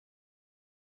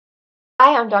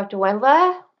Hi, I'm Dr.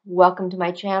 Wendla. Welcome to my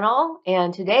channel.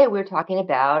 And today we're talking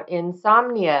about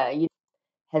insomnia.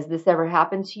 Has this ever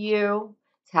happened to you?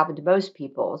 It's happened to most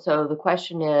people. So the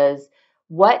question is,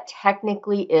 what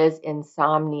technically is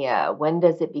insomnia? When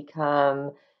does it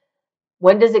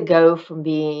go from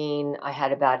being, I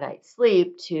had a bad night's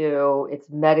sleep to it's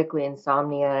medically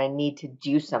insomnia and I need to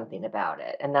do something about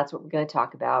it? And that's what we're going to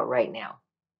talk about right now.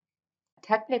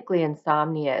 Technically,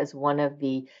 insomnia is one of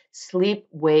the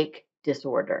sleep-wake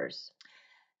disorders.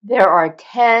 There are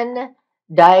 10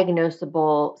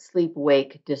 diagnosable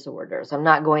sleep-wake disorders. I'm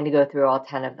not going to go through all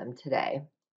 10 of them today.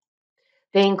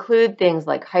 They include things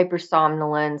like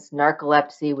hypersomnolence,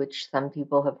 narcolepsy, which some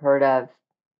people have heard of,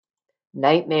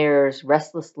 nightmares,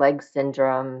 restless leg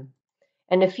syndrome,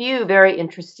 and a few very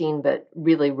interesting but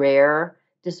really rare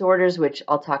disorders, which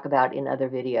I'll talk about in other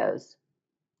videos.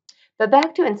 But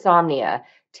back to insomnia.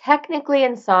 Technically,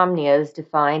 insomnia is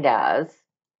defined as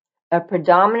a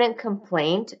predominant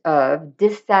complaint of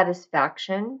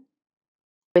dissatisfaction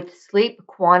with sleep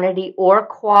quantity or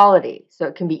quality, so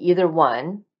it can be either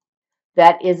one,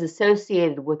 that is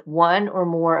associated with one or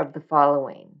more of the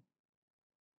following.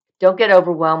 Don't get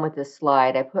overwhelmed with this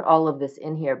slide. I put all of this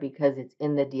in here because it's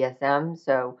in the DSM,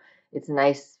 so it's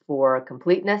nice for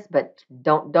completeness, but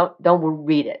don't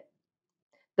read it.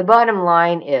 The bottom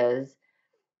line is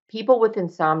people with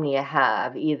insomnia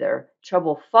have either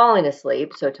trouble falling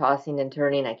asleep, so tossing and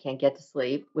turning, I can't get to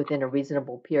sleep within a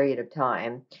reasonable period of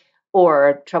time,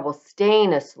 or trouble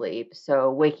staying asleep,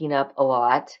 so waking up a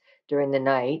lot during the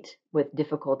night with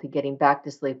difficulty getting back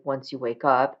to sleep once you wake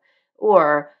up,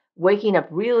 or waking up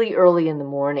really early in the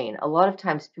morning. A lot of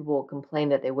times people will complain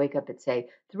that they wake up at, say,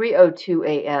 3:02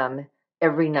 a.m.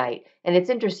 every night. And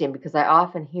it's interesting because I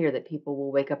often hear that people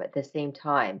will wake up at the same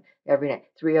time every night,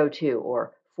 3:02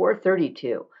 or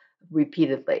 4:32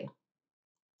 repeatedly.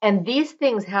 And these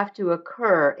things have to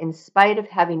occur in spite of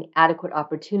having adequate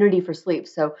opportunity for sleep.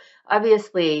 So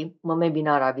obviously, well, maybe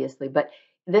not obviously, but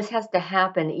this has to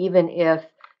happen even if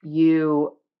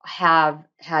you have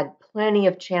had plenty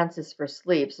of chances for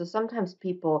sleep. So sometimes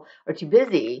people are too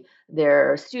busy,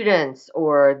 they're students,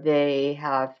 or they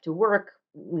have to work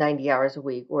 90 hours a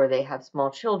week, or they have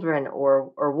small children,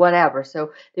 or whatever.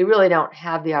 So they really don't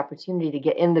have the opportunity to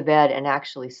get in the bed and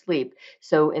actually sleep.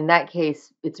 So in that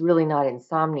case, it's really not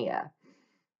insomnia.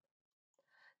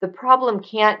 The problem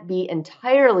can't be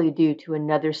entirely due to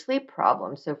another sleep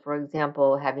problem. So for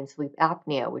example, having sleep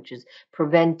apnea, which is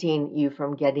preventing you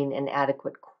from getting an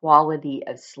adequate quality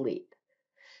of sleep.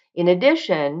 In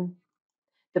addition,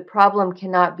 the problem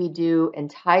cannot be due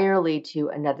entirely to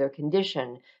another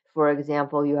condition. For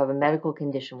example, you have a medical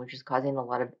condition which is causing a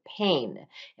lot of pain,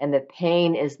 and the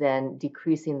pain is then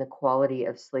decreasing the quality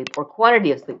of sleep or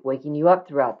quantity of sleep, waking you up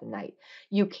throughout the night.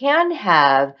 You can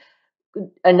have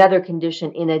another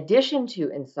condition in addition to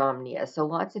insomnia. So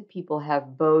lots of people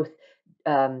have both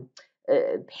um,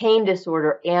 pain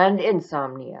disorder and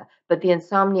insomnia, but the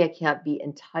insomnia can't be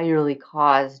entirely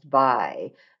caused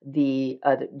by the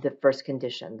first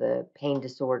condition, the pain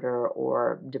disorder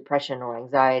or depression or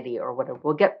anxiety or whatever.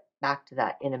 We'll get back to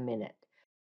that in a minute.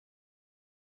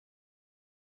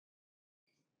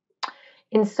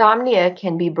 Insomnia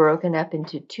can be broken up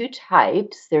into two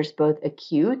types. There's both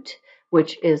acute,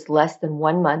 which is less than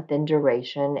 1 month in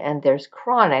duration, and there's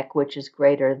chronic, which is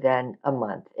greater than a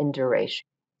month in duration.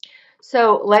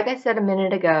 So, like I said a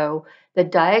minute ago, the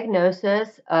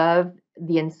diagnosis of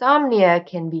the insomnia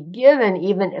can be given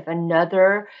even if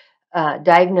another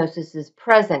diagnosis is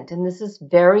present. And this is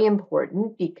very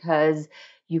important because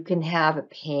you can have a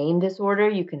pain disorder,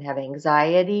 you can have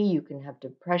anxiety, you can have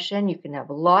depression, you can have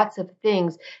lots of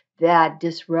things that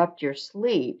disrupt your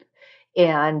sleep.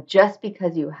 And just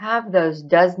because you have those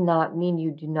does not mean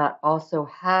you do not also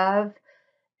have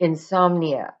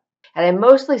insomnia. And I'm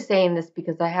mostly saying this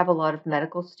because I have a lot of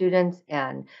medical students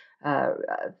and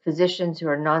physicians who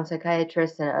are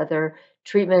non-psychiatrists and other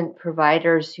treatment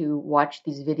providers who watch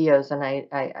these videos, and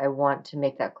I want to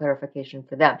make that clarification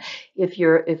for them. If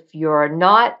you're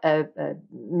not a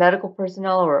medical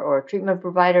personnel or a treatment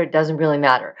provider, it doesn't really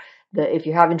matter. If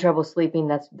you're having trouble sleeping,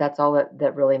 that's all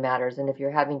that really matters. And if you're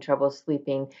having trouble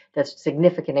sleeping that's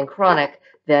significant and chronic,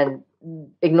 then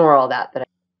ignore all that.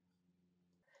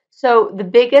 So the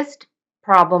biggest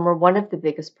problem, or one of the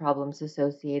biggest problems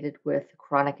associated with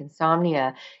chronic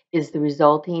insomnia, is the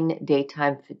resulting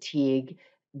daytime fatigue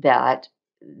that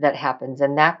happens,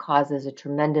 and that causes a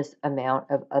tremendous amount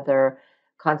of other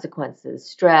consequences: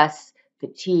 stress,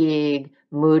 fatigue,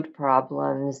 mood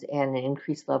problems, and an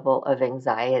increased level of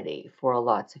anxiety for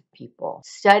lots of people.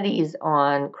 Studies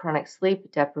on chronic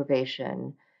sleep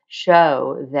deprivation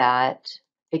show that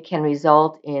It can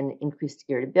result in increased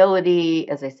irritability,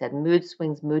 as I said, mood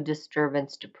swings, mood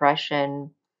disturbance,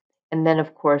 depression, and then,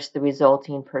 of course, the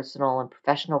resulting personal and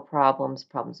professional problems,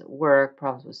 problems at work,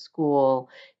 problems with school,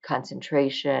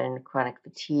 concentration, chronic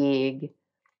fatigue,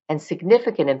 and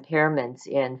significant impairments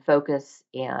in focus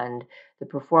and the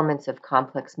performance of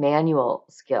complex manual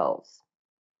skills.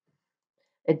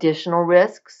 Additional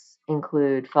risks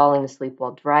include falling asleep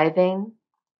while driving,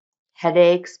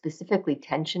 headaches, specifically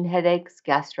tension headaches,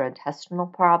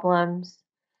 gastrointestinal problems,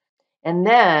 and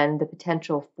then the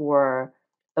potential for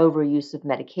overuse of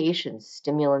medications,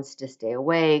 stimulants to stay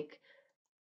awake,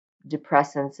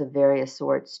 depressants of various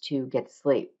sorts to get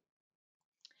sleep.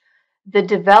 The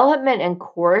development and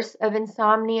course of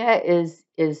insomnia is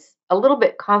a little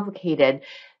bit complicated.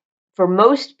 For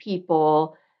most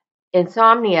people,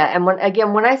 insomnia, and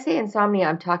when I say insomnia,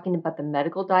 I'm talking about the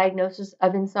medical diagnosis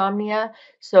of insomnia.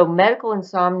 So medical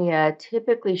insomnia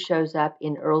typically shows up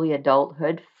in early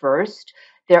adulthood first.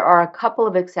 There are a couple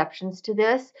of exceptions to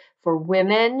this. For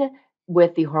women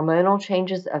with the hormonal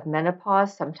changes of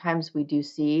menopause, sometimes we do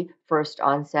see first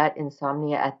onset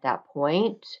insomnia at that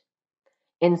point.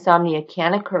 Insomnia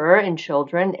can occur in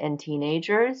children and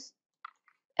teenagers.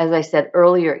 As I said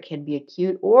earlier, it can be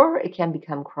acute or it can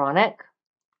become chronic.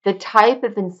 The type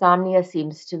of insomnia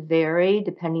seems to vary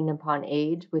depending upon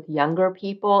age. With younger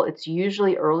people, it's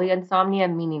usually early insomnia,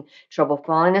 meaning trouble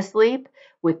falling asleep.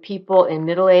 With people in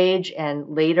middle age and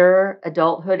later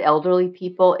adulthood, elderly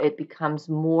people, it becomes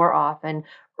more often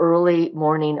early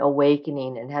morning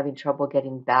awakening and having trouble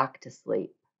getting back to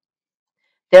sleep.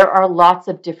 There are lots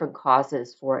of different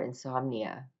causes for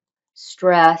insomnia.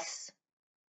 Stress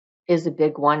is a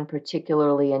big one,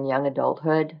 particularly in young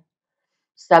adulthood.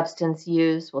 Substance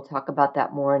use, we'll talk about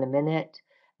that more in a minute.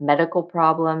 Medical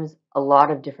problems, a lot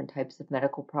of different types of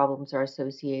medical problems are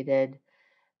associated,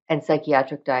 and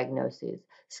psychiatric diagnoses.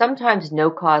 Sometimes no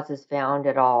cause is found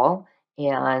at all,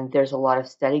 and there's a lot of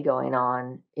study going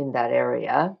on in that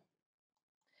area.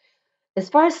 As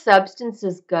far as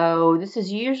substances go, this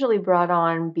is usually brought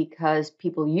on because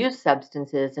people use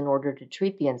substances in order to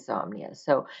treat the insomnia.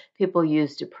 So people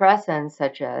use depressants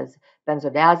such as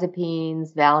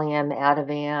benzodiazepines, Valium,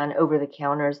 Ativan,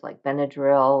 over-the-counters like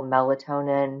Benadryl,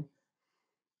 melatonin,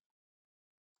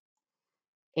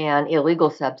 and illegal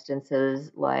substances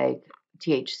like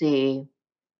THC.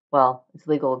 Well, it's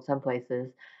legal in some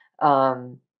places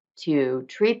to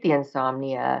treat the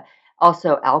insomnia.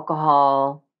 Also,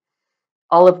 alcohol.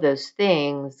 All of those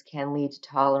things can lead to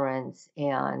tolerance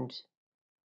and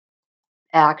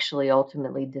actually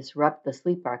ultimately disrupt the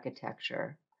sleep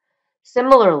architecture.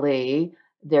 Similarly,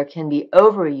 there can be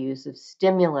overuse of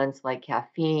stimulants like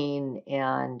caffeine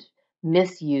and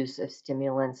misuse of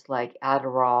stimulants like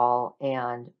Adderall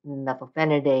and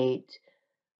methylphenidate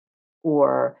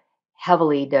or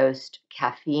heavily dosed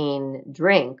caffeine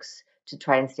drinks to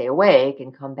try and stay awake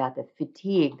and combat the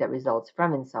fatigue that results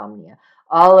from insomnia.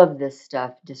 All of this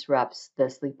stuff disrupts the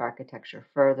sleep architecture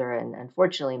further and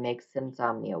unfortunately makes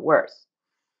insomnia worse.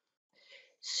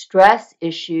 Stress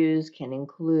issues can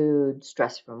include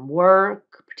stress from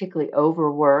work, particularly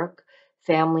overwork,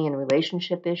 family and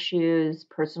relationship issues,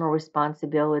 personal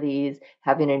responsibilities,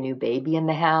 having a new baby in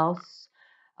the house.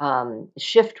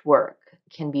 Shift work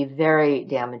can be very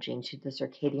damaging to the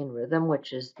circadian rhythm,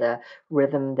 which is the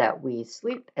rhythm that we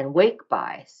sleep and wake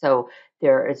by. So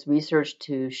there is research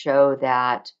to show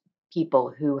that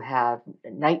people who have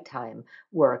nighttime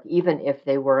work, even if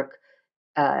they work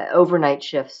overnight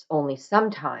shifts only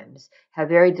sometimes, have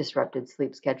very disrupted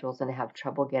sleep schedules and have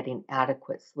trouble getting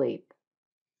adequate sleep.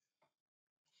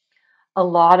 A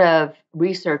lot of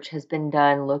research has been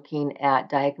done looking at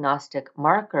diagnostic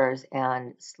markers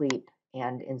and sleep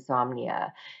and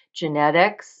insomnia.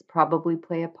 Genetics probably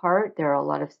play a part. There are a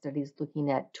lot of studies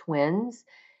looking at twins,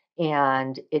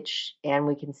 and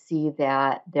we can see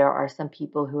that there are some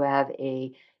people who have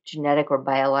a genetic or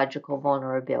biological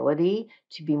vulnerability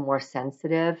to be more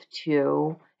sensitive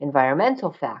to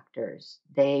environmental factors.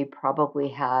 They probably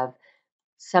have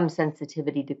some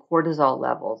sensitivity to cortisol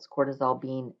levels, cortisol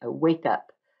being a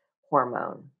wake-up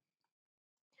hormone.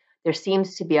 There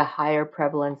seems to be a higher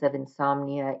prevalence of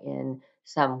insomnia in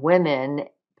some women,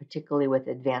 particularly with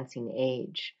advancing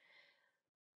age.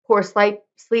 Poor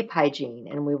sleep hygiene,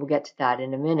 and we will get to that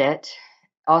in a minute,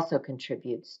 also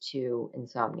contributes to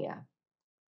insomnia.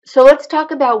 So let's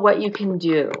talk about what you can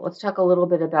do. Let's talk a little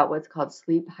bit about what's called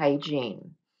sleep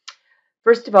hygiene.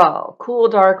 First of all, cool,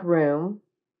 dark room,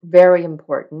 very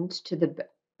important. To the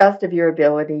best of your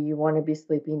ability, you want to be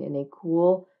sleeping in a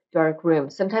cool, dark room.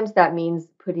 Sometimes that means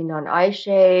putting on eye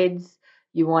shades.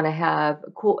 You want to have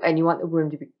cool, and you want the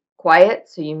room to be quiet,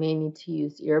 so you may need to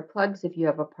use earplugs if you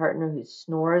have a partner who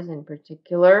snores in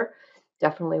particular.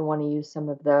 Definitely want to use some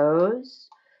of those.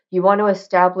 You want to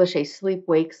establish a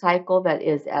sleep-wake cycle that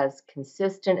is as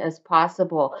consistent as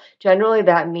possible. Generally,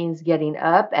 that means getting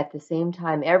up at the same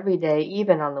time every day,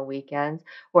 even on the weekends,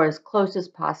 or as close as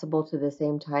possible to the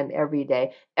same time every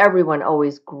day. Everyone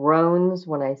always groans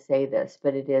when I say this,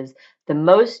 but it is the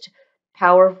most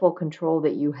powerful control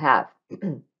that you have.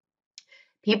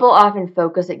 People often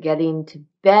focus at getting to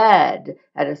bed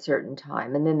at a certain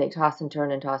time, and then they toss and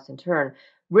turn and toss and turn.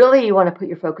 Really, you want to put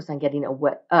your focus on getting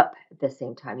up at the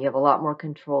same time. You have a lot more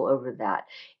control over that.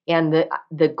 And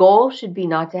the goal should be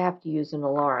not to have to use an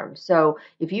alarm. So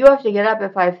if you have to get up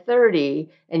at 5:30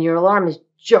 and your alarm is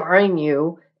jarring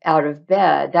you out of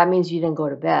bed, that means you didn't go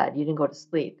to bed. You didn't go to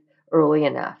sleep early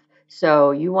enough.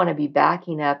 So you want to be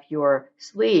backing up your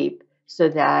sleep so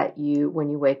that when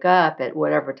you wake up at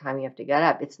whatever time you have to get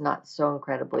up, it's not so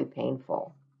incredibly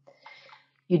painful.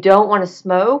 You don't want to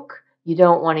smoke. You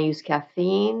don't want to use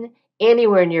caffeine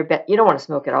anywhere near bed. You don't want to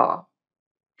smoke at all.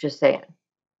 Just saying.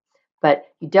 But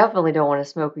you definitely don't want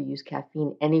to smoke or use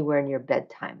caffeine anywhere near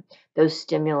bedtime. Those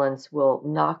stimulants will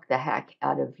knock the heck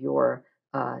out of your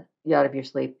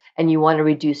sleep. And you want to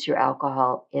reduce your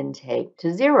alcohol intake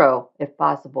to zero if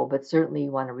possible, but certainly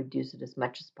you want to reduce it as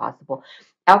much as possible.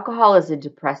 Alcohol is a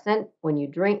depressant when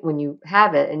you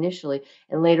have it initially,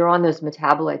 and later on those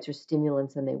metabolites are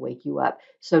stimulants and they wake you up.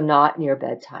 So not near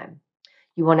bedtime.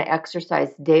 You want to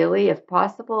exercise daily if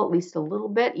possible, at least a little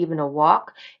bit, even a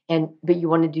walk, but you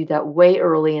want to do that way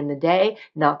early in the day,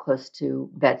 not close to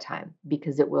bedtime,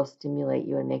 because it will stimulate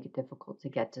you and make it difficult to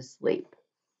get to sleep.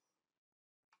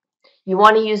 You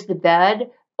want to use the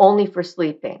bed only for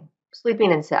sleeping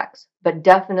and sex, but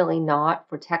definitely not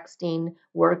for texting,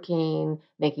 working,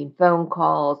 making phone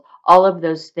calls, all of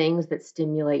those things that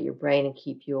stimulate your brain and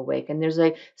keep you awake. And there's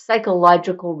a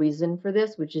psychological reason for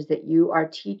this, which is that you are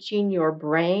teaching your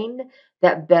brain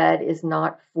that bed is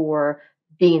not for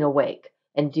being awake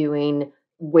and doing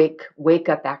wake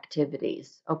up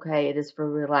activities. Okay, it is for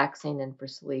relaxing and for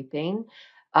sleeping.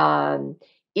 Um,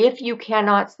 if you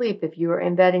cannot sleep, if you are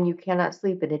in bed and you cannot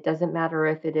sleep, and it doesn't matter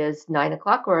if it is 9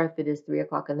 o'clock or if it is 3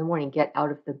 o'clock in the morning, get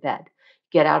out of the bed.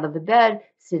 Get out of the bed,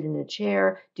 sit in a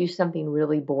chair, do something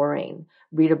really boring.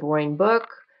 Read a boring book,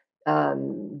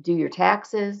 do your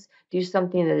taxes, do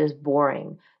something that is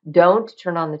boring. Don't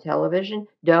turn on the television.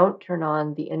 Don't turn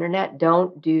on the internet.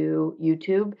 Don't do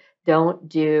YouTube. Don't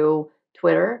do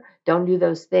Twitter. Don't do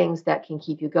those things that can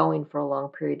keep you going for a long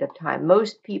period of time.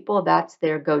 Most people, that's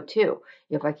their go-to.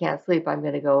 If I can't sleep, I'm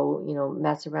going to go,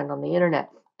 mess around on the internet.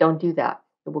 Don't do that.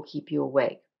 It will keep you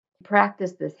awake.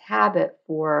 Practice this habit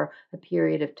for a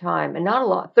period of time, and not a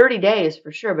lot, 30 days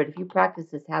for sure, but if you practice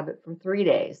this habit for 3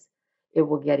 days, it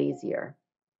will get easier.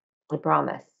 I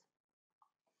promise.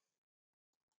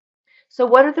 So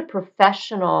what are the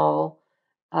professional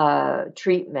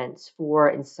treatments for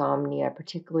insomnia,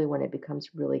 particularly when it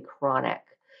becomes really chronic?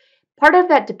 Part of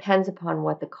that depends upon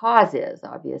what the cause is,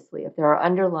 obviously. If there are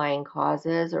underlying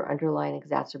causes or underlying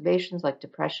exacerbations like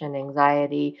depression,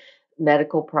 anxiety,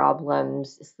 medical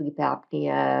problems, sleep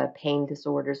apnea, pain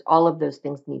disorders, all of those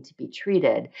things need to be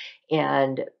treated.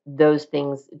 And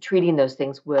treating those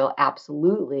things will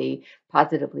absolutely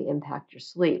positively impact your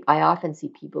sleep. I often see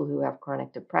people who have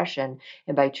chronic depression,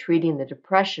 and by treating the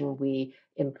depression, we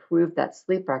improve that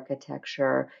sleep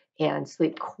architecture and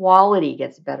sleep quality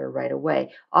gets better right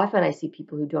away. Often I see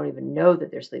people who don't even know that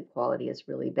their sleep quality is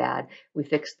really bad. We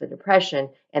fix the depression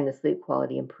and the sleep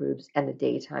quality improves and the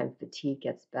daytime fatigue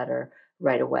gets better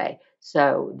right away.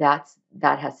 So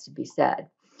that has to be said.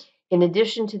 In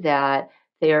addition to that,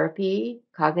 therapy,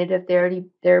 cognitive therapy,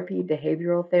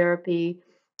 behavioral therapy,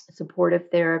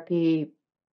 supportive therapy,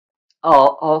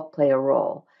 all play a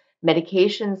role.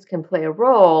 Medications can play a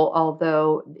role,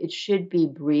 although it should be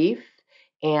brief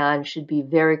and should be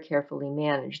very carefully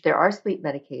managed. There are sleep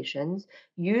medications.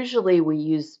 Usually we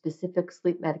use specific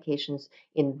sleep medications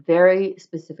in very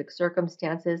specific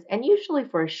circumstances and usually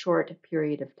for a short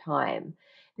period of time.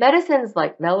 Medicines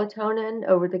like melatonin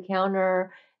over the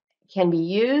counter can be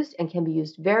used and can be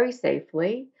used very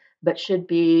safely, but should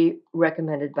be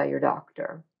recommended by your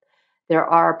doctor. There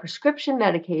are prescription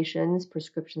medications,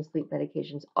 prescription sleep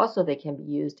medications, also they can be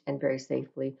used and very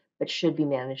safely, but should be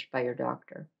managed by your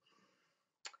doctor.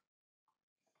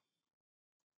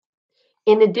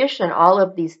 In addition, all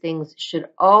of these things should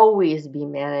always be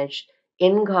managed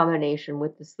in combination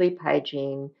with the sleep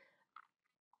hygiene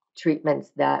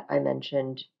treatments that I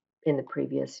mentioned in the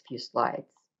previous few slides.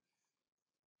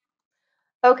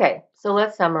 Okay, so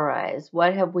let's summarize.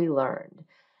 What have we learned?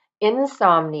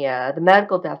 Insomnia, the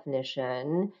medical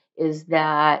definition, is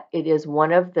that it is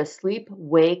one of the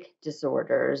sleep-wake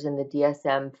disorders in the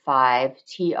DSM-5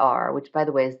 TR, which, by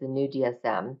the way, is the new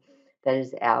DSM that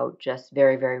is out just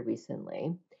very, very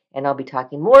recently. And I'll be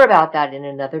talking more about that in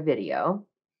another video.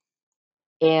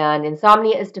 And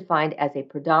insomnia is defined as a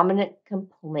predominant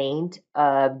complaint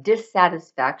of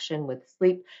dissatisfaction with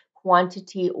sleep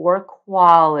quantity or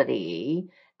quality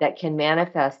that can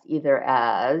manifest either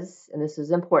as, and this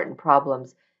is important,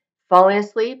 problems falling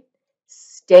asleep,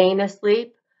 staying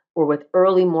asleep, or with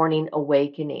early morning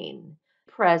awakening.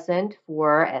 Present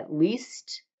for at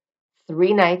least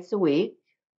 3 nights a week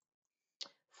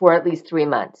for at least 3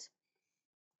 months.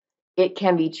 It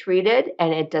can be treated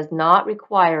and it does not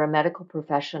require a medical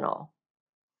professional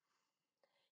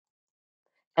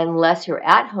unless your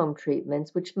at-home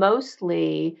treatments, which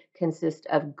mostly consist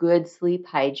of good sleep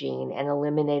hygiene and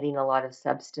eliminating a lot of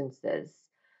substances.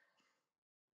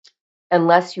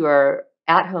 Unless your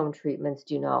at-home treatments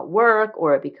do not work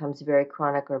or it becomes very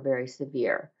chronic or very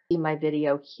severe. See my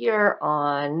video here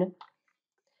on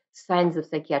signs of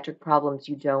psychiatric problems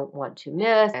you don't want to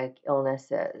miss, like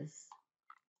illnesses.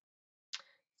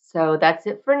 So that's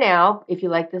it for now. If you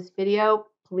like this video,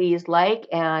 please like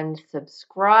and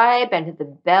subscribe and hit the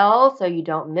bell so you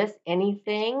don't miss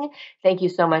anything. Thank you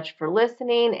so much for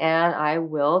listening, and I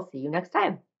will see you next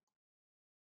time.